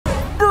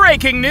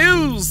Breaking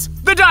news!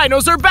 The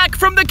dinos are back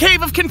from the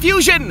Cave of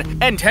Confusion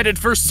and headed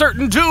for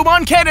certain doom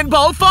on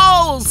Cannonball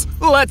Falls!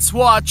 Let's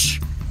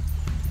watch.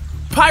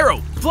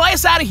 Pyro, fly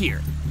us out of here.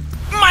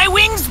 My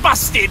wing's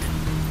busted!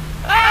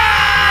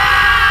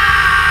 Ah!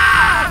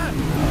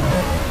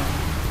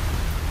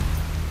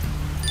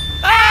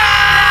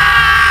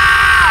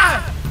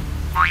 Ah!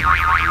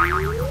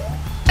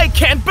 I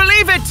can't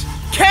believe it!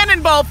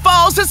 Cannonball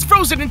Falls has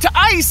frozen into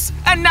ice,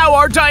 and now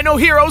our dino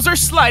heroes are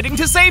sliding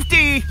to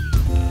safety!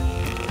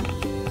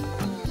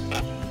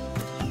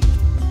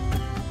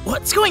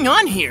 What's going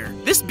on here?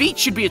 This beach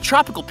should be a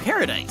tropical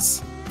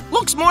paradise.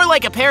 Looks more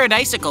like a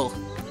paradisicle.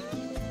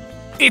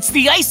 It's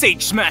the Ice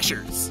Age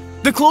Smashers.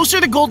 The closer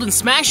the Golden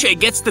Smash Egg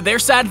gets to their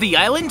side of the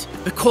island,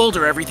 the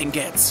colder everything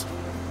gets.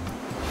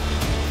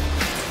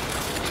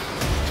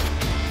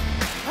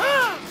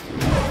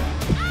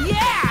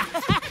 Yeah!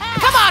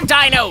 Come on,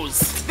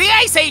 dinos! The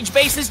Ice Age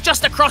base is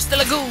just across the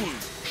lagoon.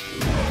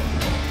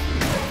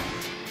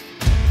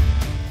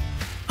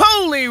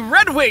 Holy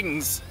Red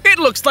Wings! It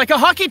looks like a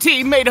hockey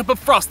team made up of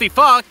Frosty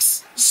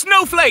Fox,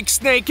 Snowflake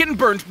Snake, and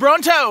Burnt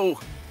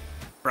Bronto.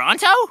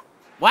 Bronto?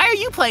 Why are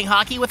you playing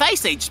hockey with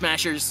Ice Age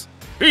Smashers?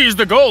 He's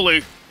the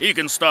goalie. He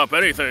can stop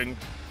anything.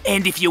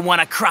 And if you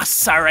want to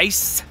cross our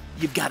ice,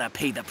 you've got to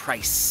pay the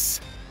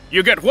price.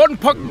 You get one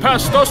puck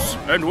past us,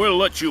 and we'll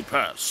let you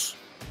pass.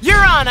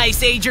 You're on,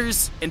 Ice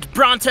Agers! And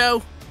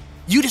Bronto,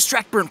 you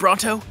distract Burnt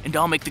Bronto, and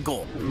I'll make the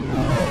goal.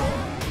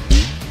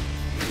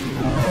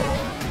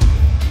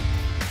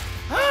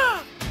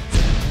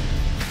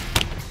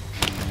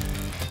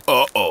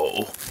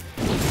 Uh-oh.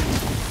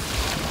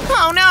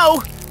 Oh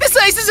no! This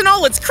ice isn't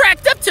all it's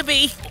cracked up to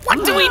be!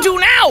 What do we do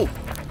now?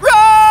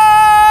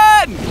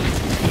 Run!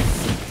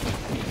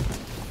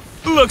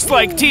 Looks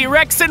like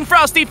T-Rex and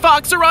Frosty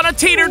Fox are on a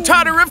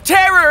teeter-totter of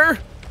terror!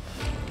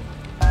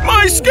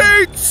 My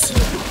skates!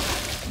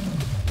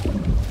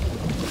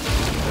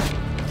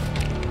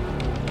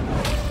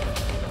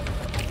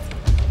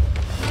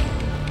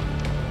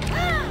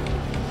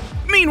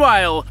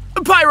 Meanwhile,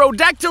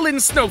 Pyrodactyl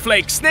and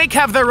Snowflake Snake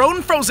have their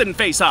own frozen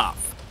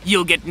face-off.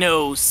 You'll get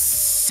no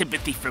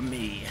sympathy from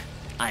me.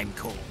 I'm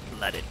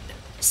cold-blooded.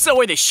 So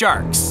are the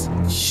sharks.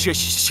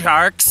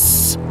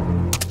 Sharks?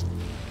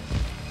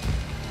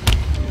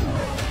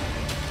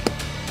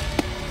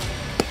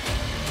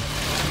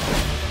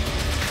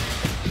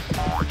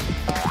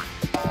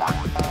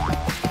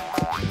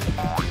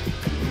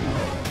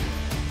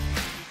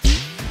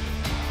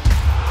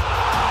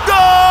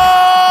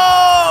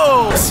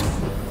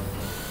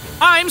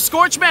 I'm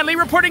Scorch Manley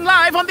reporting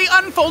live on the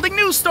unfolding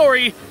news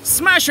story,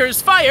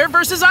 Smashers Fire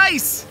vs.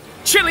 Ice.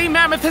 Chili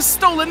Mammoth has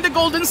stolen the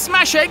Golden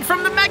Smash Egg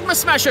from the Magma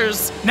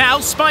Smashers. Now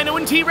Spino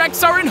and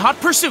T-Rex are in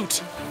hot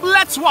pursuit.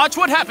 Let's watch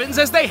what happens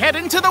as they head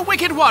into the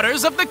wicked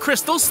waters of the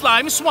Crystal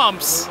Slime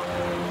Swamps.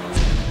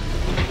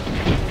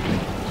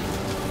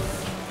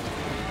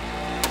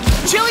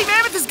 Chili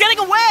Mammoth is getting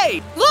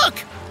away!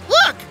 Look!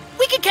 Look!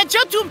 We can catch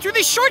up to him through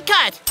this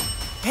shortcut!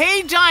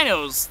 Hey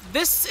dinos,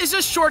 this is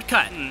a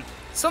shortcut.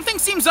 Something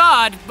seems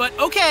odd, but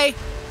okay.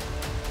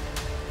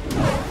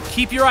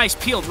 Keep your eyes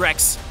peeled,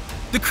 Rex.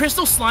 The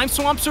Crystal Slime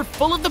Swamps are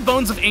full of the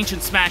bones of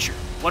Ancient Smasher.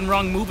 One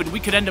wrong move and we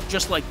could end up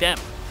just like them.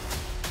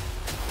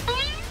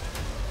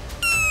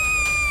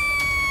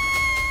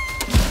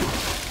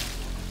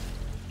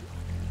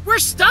 We're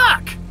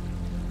stuck!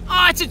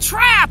 Oh, it's a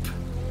trap!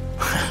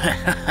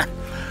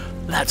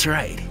 That's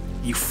right,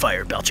 you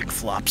fire-belching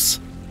flops.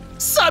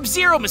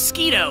 Sub-Zero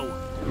Mosquito!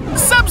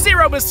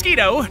 Sub-Zero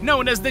Mosquito,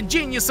 known as the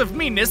genius of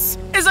meanness,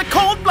 is a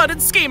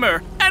cold-blooded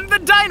schemer, and the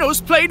dinos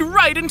played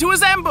right into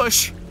his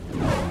ambush.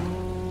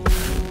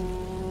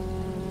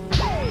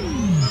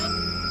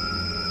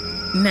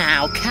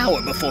 Now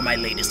cower before my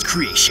latest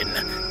creation,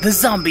 the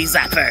Zombie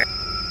Zapper.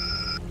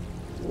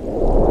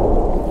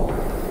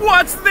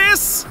 What's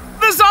this?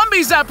 The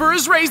Zombie Zapper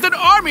has raised an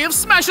army of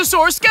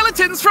Smashosaur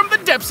skeletons from the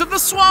depths of the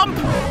swamp.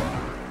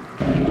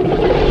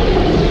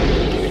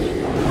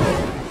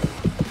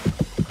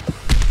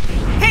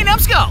 Hey,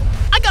 Numbskull,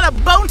 I got a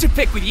bone to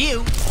pick with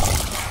you.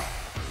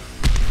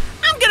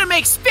 I'm gonna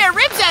make spare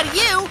ribs out of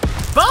you.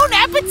 Bon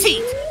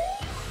appetit!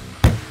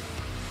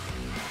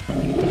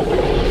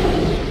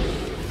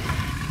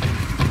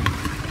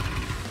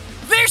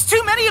 There's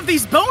too many of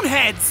these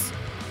boneheads!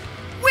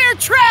 We're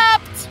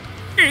trapped!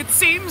 It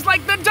seems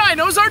like the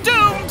dinos are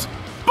doomed!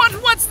 But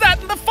what's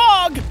that in the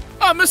fog?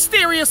 A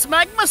mysterious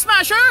magma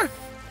smasher?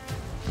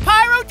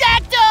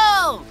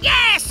 Pyrodactyl!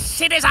 Yes,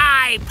 it is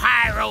I,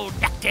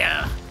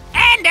 Pyrodactyl.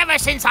 And ever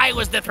since I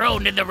was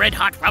dethroned in the Red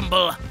Hot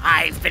Rumble,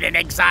 I've been in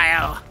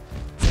exile.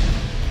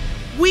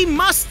 We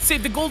must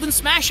save the Golden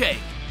Smash Egg.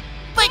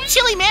 But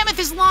Chili Mammoth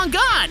is long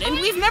gone, and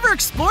we've never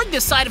explored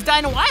this side of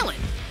Dino Island.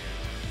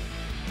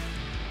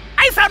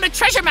 I found a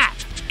treasure map!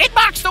 It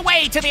marks the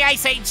way to the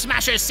Ice Age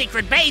Smasher's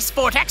secret base,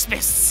 Fort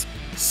Xmas.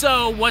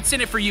 So, what's in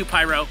it for you,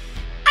 Pyro?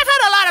 I've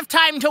had a lot of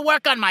time to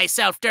work on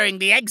myself during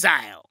the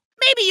exile.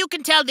 Maybe you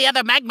can tell the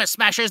other Magma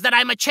Smashers that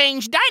I'm a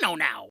changed dino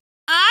now.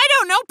 I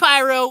don't know,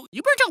 Pyro.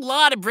 You burnt a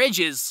lot of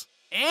bridges.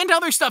 And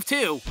other stuff,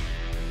 too.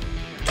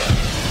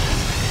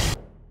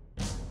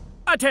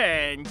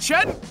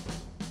 Attention!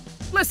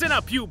 Listen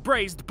up, you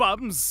braised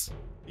bums.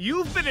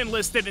 You've been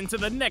enlisted into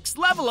the next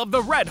level of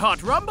the Red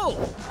Hot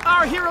Rumble.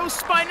 Our heroes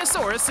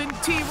Spinosaurus and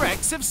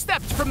T-Rex have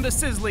stepped from the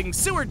sizzling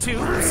sewer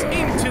tubes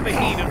into the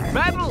heat of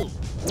battle.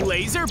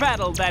 Laser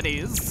battle, that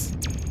is.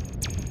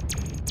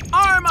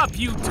 Arm up,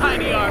 you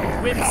tiny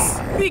armed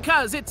wimps,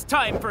 because it's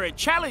time for a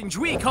challenge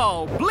we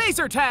call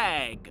Blazer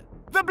Tag.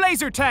 The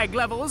Blazer Tag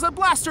level is a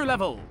blaster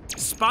level.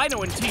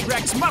 Spino and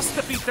T-Rex must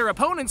defeat their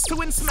opponents to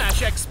win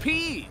Smash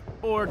XP,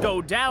 or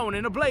go down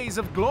in a blaze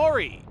of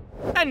glory.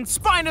 And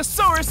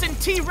Spinosaurus and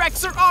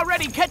T-Rex are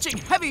already catching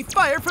heavy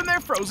fire from their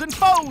frozen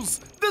foes,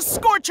 the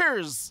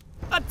Scorchers,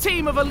 a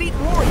team of elite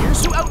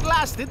warriors who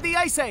outlasted the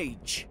Ice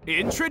Age.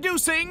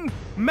 Introducing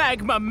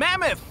Magma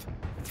Mammoth,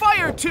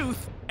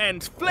 Firetooth,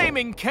 and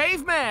Flaming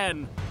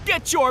Caveman.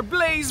 Get your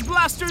Blaze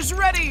Blasters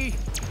ready!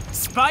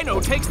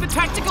 Spino takes the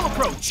tactical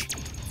approach.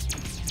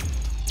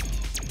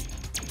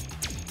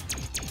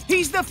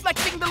 He's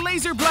deflecting the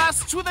laser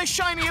blasts with a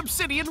shiny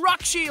obsidian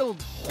rock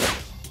shield.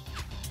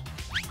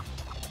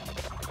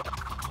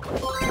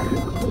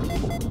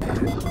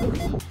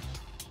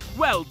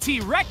 Well,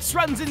 T-Rex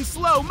runs in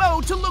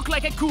slow-mo to look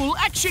like a cool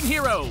action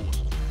hero.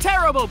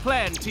 Terrible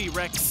plan,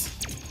 T-Rex.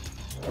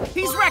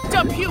 He's racked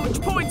up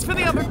huge points for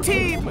the other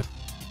team.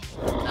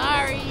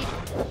 Sorry.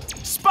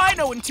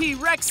 Spino and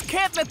T-Rex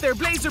can't let their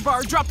Blazer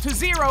Bar drop to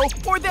 0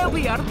 or they'll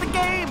be out of the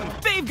game.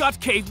 They've got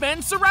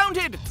Caveman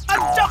surrounded.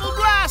 A double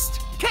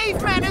blast!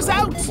 Caveman is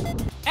out!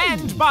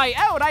 And by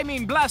out, I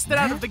mean blasted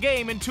out of the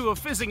game into a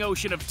fizzing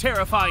ocean of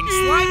terrifying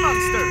slime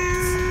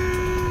monsters.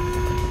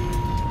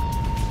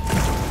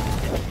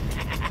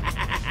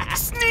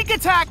 Sneak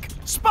attack!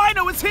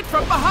 Spino is hit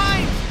from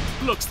behind!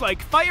 Looks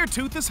like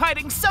Firetooth is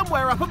hiding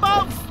somewhere up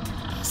above.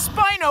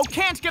 Spino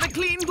can't get a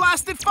clean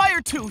blasted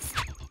Firetooth.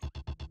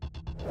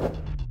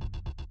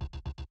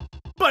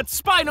 But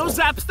Spino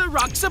zaps the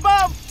rocks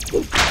above.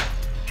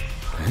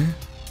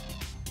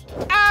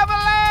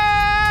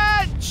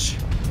 Avalanche!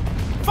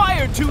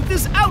 Firetooth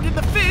is out in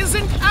the fizz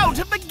and out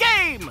of the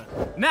game!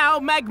 Now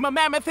Magma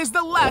Mammoth is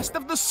the last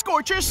of the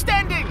Scorchers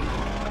standing.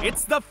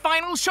 It's the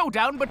final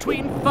showdown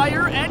between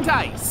fire and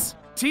ice.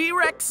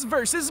 T-Rex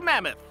versus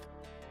Mammoth.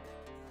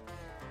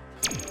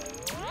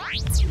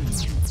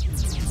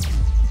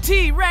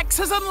 T-Rex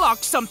has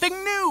unlocked something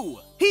new.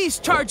 He's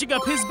charging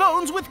up his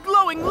bones with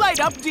glowing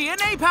light-up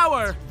DNA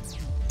power.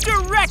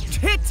 Direct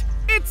hit!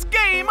 It's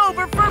game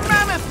over for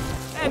Mammoth!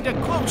 And a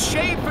close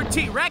shave for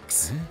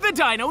T-Rex. The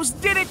dinos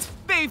did it!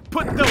 They've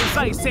put those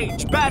Ice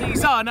Age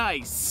baddies on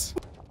ice.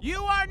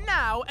 You are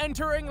now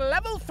entering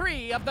Level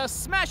 3 of the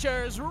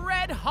Smashers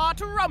Red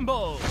Hot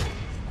Rumble,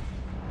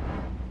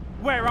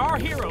 where our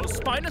heroes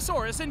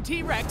Spinosaurus and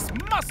T-Rex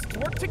must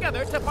work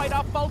together to fight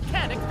off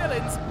volcanic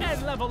villains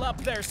and level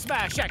up their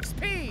Smash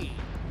XP.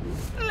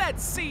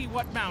 Let's see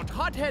what Mount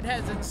Hothead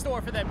has in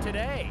store for them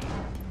today.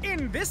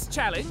 In this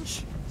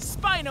challenge,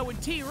 Spino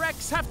and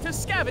T-Rex have to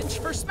scavenge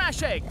for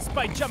Smash Eggs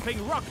by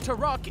jumping rock to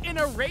rock in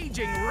a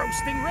raging,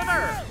 roasting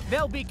river.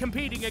 They'll be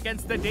competing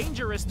against the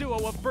dangerous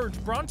duo of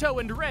Burnt Bronto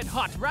and Red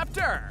Hot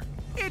Raptor.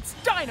 It's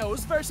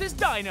Dinos versus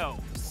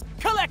Dinos.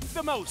 Collect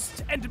the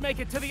most and make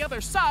it to the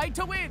other side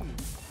to win.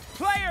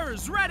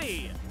 Players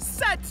ready,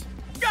 set,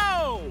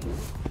 go!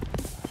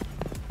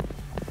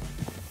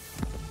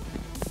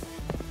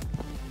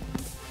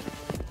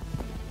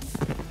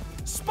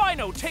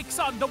 Spino takes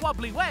on the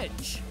wobbly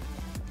wedge.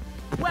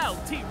 Well,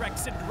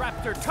 T-Rex and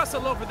Raptor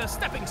tussle over the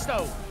stepping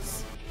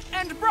stones.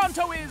 And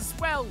Bronto is,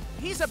 well,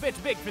 he's a bit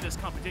big for this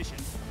competition.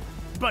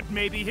 But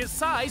maybe his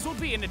size will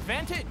be an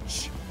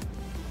advantage.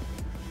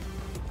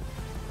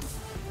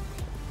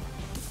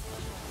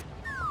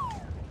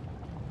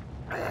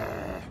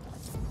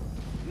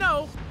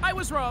 No, I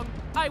was wrong.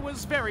 I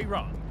was very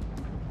wrong.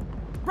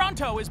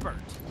 Bronto is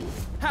burnt.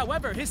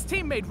 However, his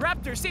teammate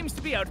Raptor seems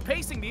to be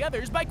outpacing the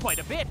others by quite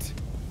a bit.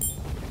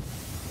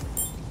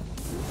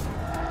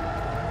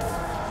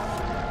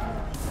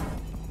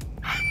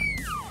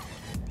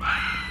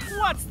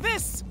 What's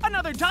this?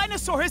 Another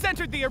dinosaur has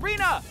entered the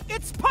arena!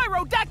 It's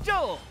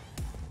Pyrodactyl!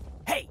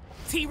 Hey,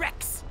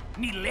 T-Rex,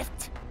 need a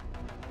lift?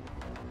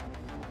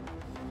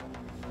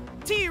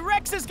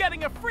 T-Rex is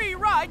getting a free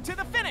ride to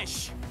the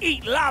finish!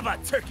 Eat lava,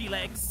 turkey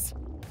legs!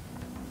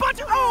 But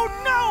oh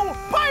no!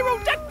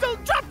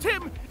 Pyrodactyl dropped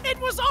him! It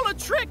was all a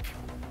trick!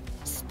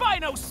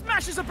 Spino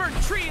smashes a burnt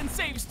tree and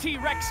saves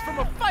T-Rex from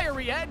a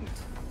fiery end.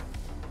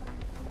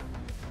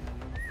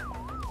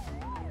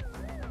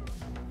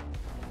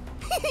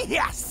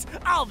 Yes!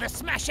 All the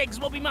Smash Eggs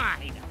will be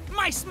mine!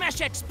 My Smash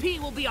XP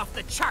will be off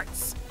the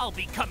charts! I'll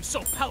become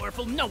so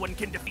powerful no one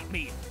can defeat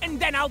me! And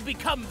then I'll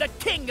become the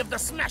king of the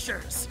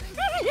Smashers!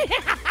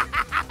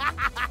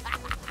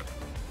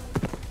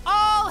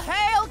 All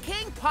hail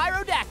King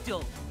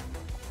Pyrodactyl!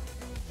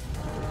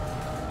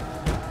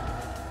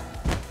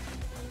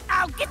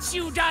 I'll get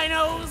you,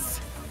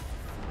 dinos!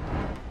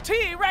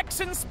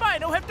 T-Rex and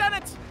Spino have done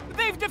it!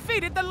 They've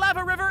defeated the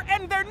Lava River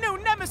and their new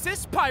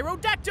nemesis,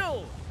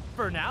 Pyrodactyl!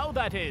 For now,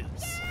 that is.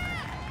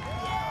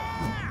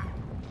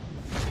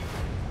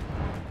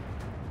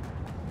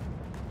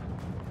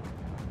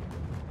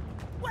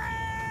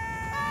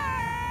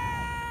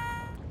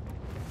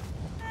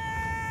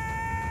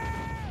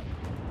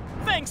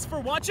 Thanks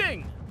for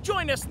watching!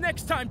 Join us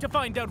next time to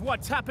find out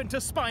what's happened to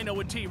Spino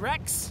and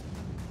T-Rex.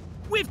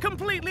 We've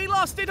completely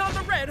lost it on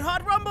the Red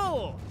Hot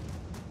Rumble!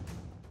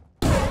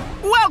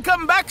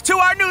 Welcome back to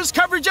our news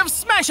coverage of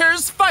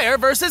Smashers Fire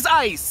vs.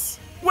 Ice,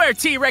 where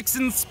T-Rex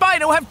and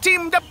Spino have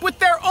teamed up with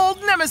their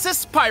old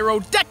nemesis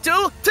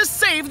Pyrodactyl to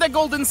save the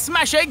Golden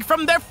Smash Egg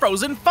from their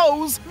frozen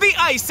foes, the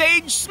Ice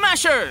Age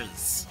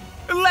Smashers.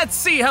 Let's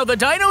see how the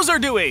dinos are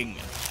doing.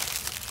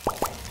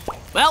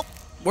 Well,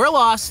 we're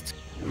lost.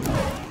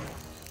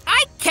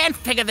 I can't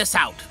figure this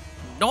out.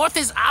 North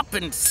is up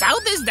and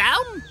south is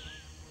down?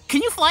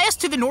 Can you fly us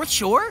to the North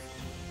Shore?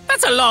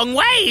 That's a long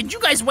way, and you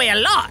guys weigh a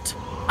lot.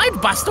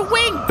 I'd bust a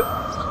wing.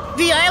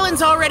 The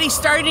island's already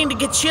starting to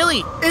get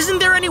chilly. Isn't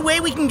there any way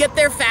we can get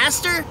there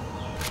faster?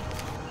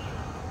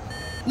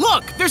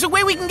 Look, there's a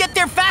way we can get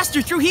there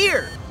faster through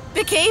here.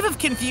 The Cave of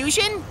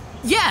Confusion?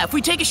 Yeah, if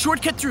we take a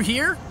shortcut through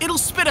here, it'll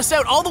spit us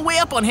out all the way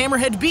up on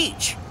Hammerhead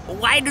Beach.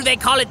 Why do they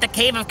call it the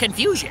Cave of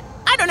Confusion?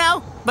 I don't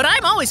know, but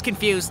I'm always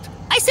confused.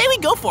 I say we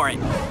go for it.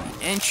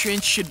 The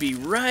entrance should be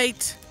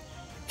right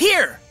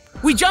here.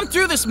 We jump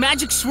through this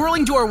magic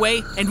swirling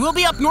doorway, and we'll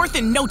be up north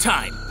in no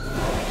time.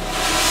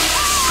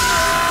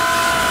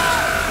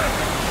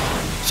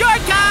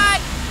 Shortcut!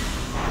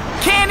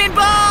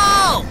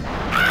 Cannonball!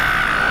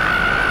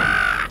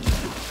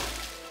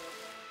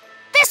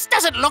 This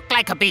doesn't look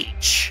like a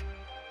beach.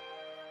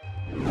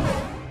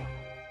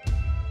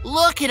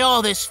 Look at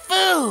all this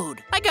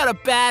food. I got a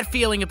bad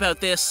feeling about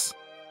this.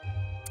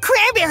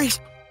 Cranberries!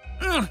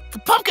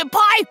 Pumpkin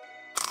pie!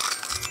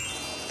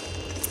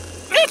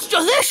 It's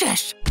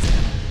delicious!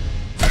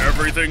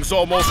 Everything's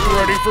almost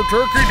ready for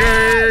Turkey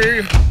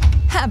Day!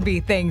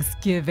 Happy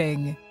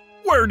Thanksgiving.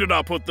 Where did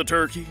I put the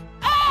turkey?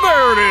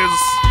 There it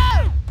is!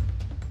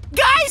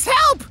 Guys,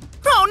 help!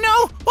 Oh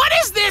no, what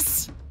is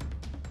this?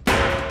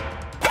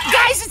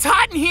 Guys, it's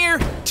hot in here!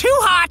 Too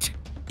hot!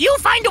 You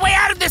find a way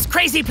out of this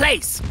crazy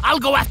place! I'll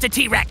go after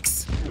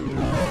T-Rex.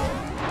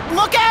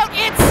 Look out,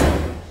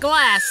 it's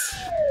glass.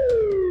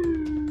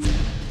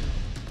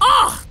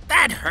 Oh,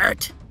 that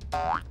hurt.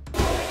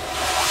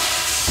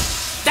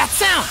 That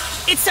sound!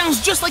 It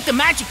sounds just like the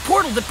magic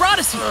portal that brought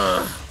us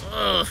here.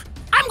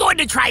 I'm going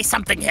to try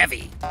something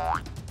heavy.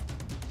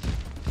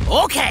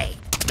 Okay,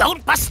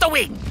 don't bust a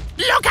wing.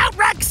 Look out,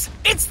 Rex!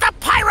 It's the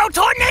Pyro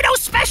Tornado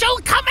Special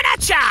coming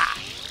at ya!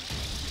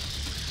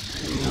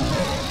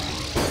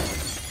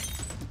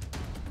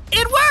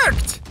 It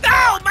worked!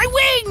 Oh, my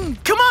wing!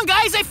 Come on,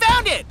 guys, I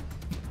found it!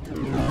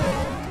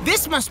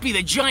 This must be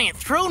the giant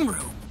throne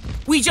room.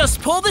 We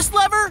just pull this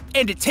lever,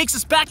 and it takes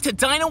us back to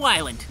Dino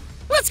Island.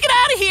 Let's get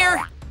out of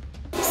here!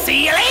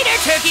 See you later,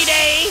 Turkey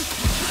Day!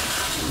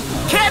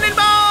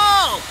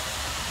 Cannonball!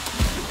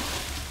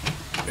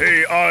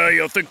 Hey,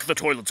 I think the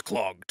toilet's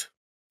clogged.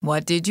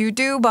 What did you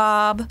do,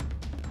 Bob?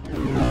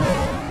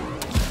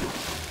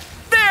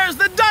 There's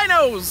the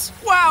dinos!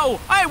 Wow,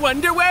 I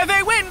wonder where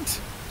they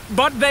went!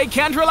 But they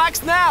can't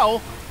relax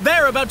now.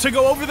 They're about to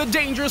go over the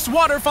dangerous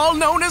waterfall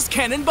known as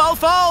Cannonball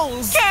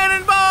Falls.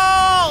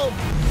 Cannonball!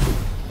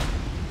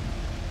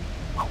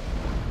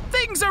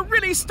 Things are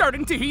really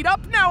starting to heat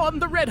up now on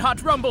the Red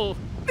Hot Rumble.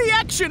 The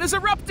action is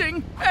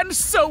erupting, and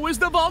so is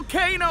the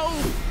volcano.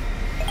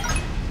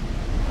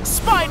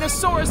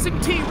 Spinosaurus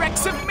and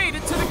T-Rex have made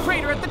it to the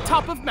crater at the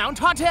top of Mount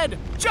Hothead,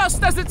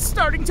 just as it's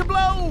starting to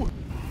blow.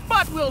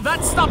 But will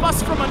that stop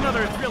us from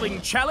another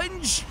thrilling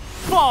challenge?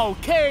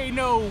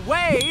 Volcano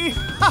Way!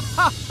 Ha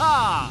ha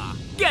ha!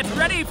 Get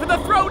ready for the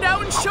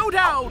Throwdown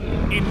Showdown!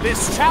 In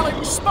this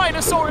challenge,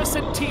 Spinosaurus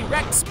and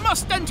T-Rex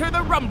must enter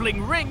the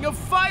rumbling ring of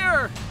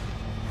fire.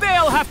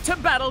 They'll have to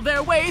battle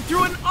their way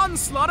through an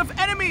onslaught of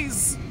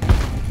enemies.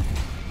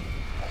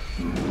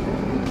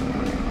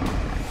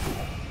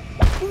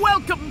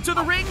 Welcome to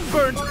the ring,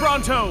 Burnt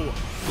Bronto,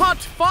 Hot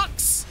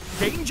Fox,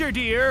 Danger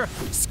Deer,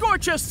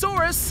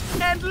 Scorchosaurus,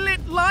 and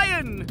Lit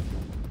Lion.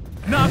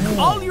 Knock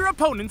all your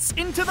opponents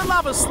into the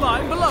lava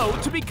slime below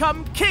to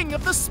become King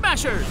of the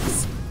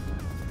Smashers.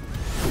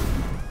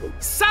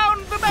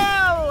 Sound the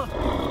bell!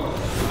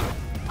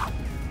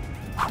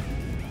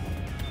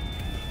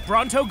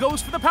 Bronto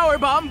goes for the power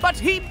bomb, but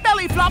he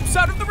belly flops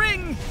out of the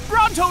ring.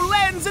 Bronto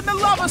lands in the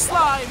lava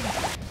slime.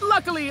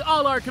 Luckily,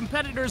 all our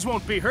competitors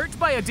won't be hurt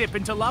by a dip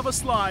into lava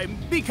slime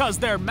because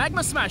they're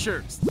Magma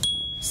Smashers.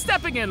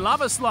 Stepping in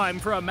lava slime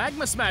for a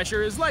Magma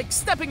Smasher is like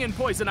stepping in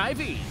poison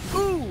ivy.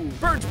 Ooh,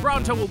 Burnt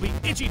Bronto will be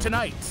itchy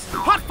tonight.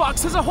 Hot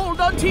Fox has a hold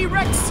on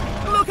T-Rex.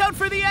 Look out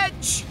for the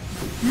edge.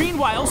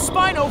 Meanwhile,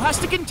 Spino has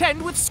to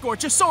contend with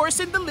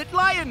Scorchosaurus and the Lit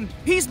Lion.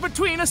 He's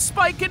between a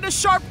spike and a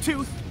sharp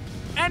tooth.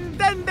 And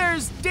then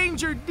there's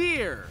Danger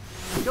Deer.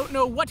 Don't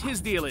know what his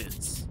deal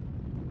is.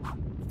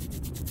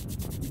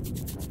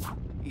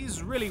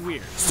 He's really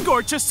weird.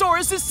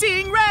 Scorchosaurus is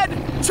seeing red!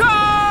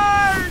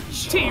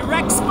 Charge!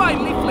 T-Rex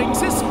finally flings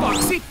his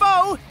foxy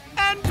foe,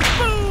 and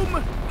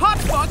boom! Hot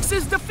Fox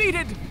is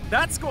defeated.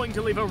 That's going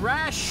to leave a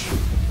rash.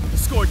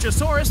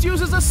 Scorchosaurus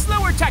uses a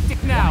slower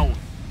tactic now.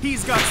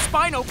 He's got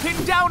Spino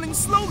pinned down and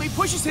slowly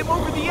pushes him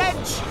over the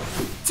edge.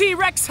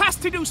 T-Rex has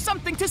to do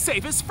something to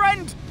save his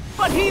friend,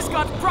 but he's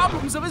got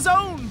problems of his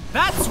own.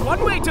 That's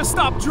one way to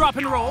stop drop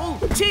and roll.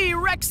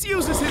 T-Rex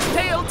uses his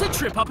tail to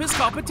trip up his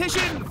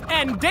competition,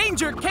 and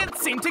Danger can't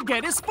seem to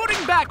get his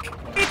footing back.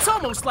 It's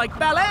almost like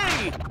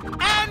ballet.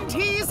 And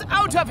he's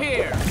out of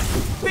here.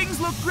 Things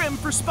look grim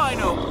for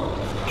Spino.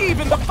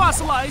 Even the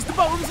fossilized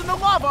bones in the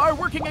lava are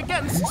working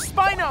against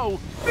Spino.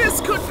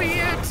 This could be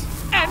it.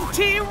 And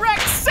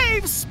T-Rex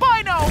saves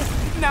Spino.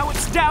 Now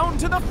it's down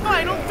to the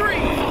final 3.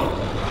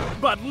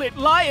 But Lit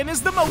Lion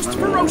is the most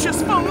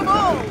ferocious foe of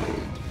all.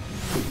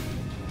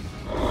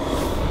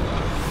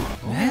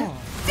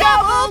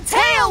 Double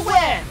tail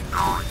whip!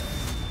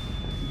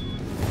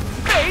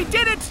 They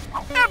did it!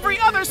 Every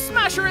other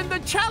Smasher in the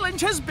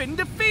challenge has been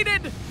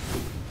defeated.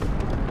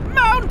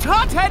 Mount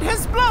Hothead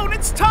has blown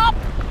its top.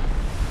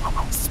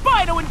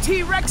 Spino and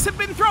T-Rex have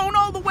been thrown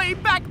all the way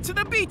back to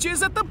the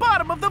beaches at the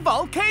bottom of the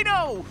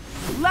volcano.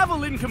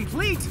 Level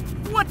incomplete.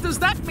 What does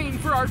that mean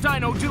for our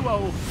dino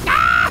duo?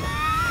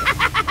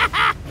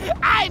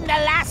 I'm the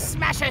last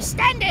Smasher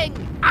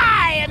standing!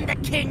 I am the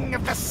king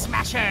of the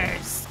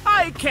Smashers!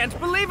 I can't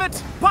believe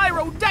it!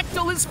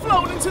 Pyrodactyl has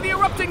flown into the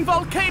erupting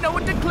volcano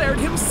and declared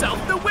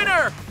himself the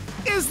winner!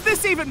 Is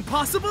this even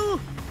possible?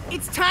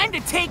 It's time to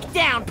take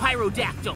down Pyrodactyl!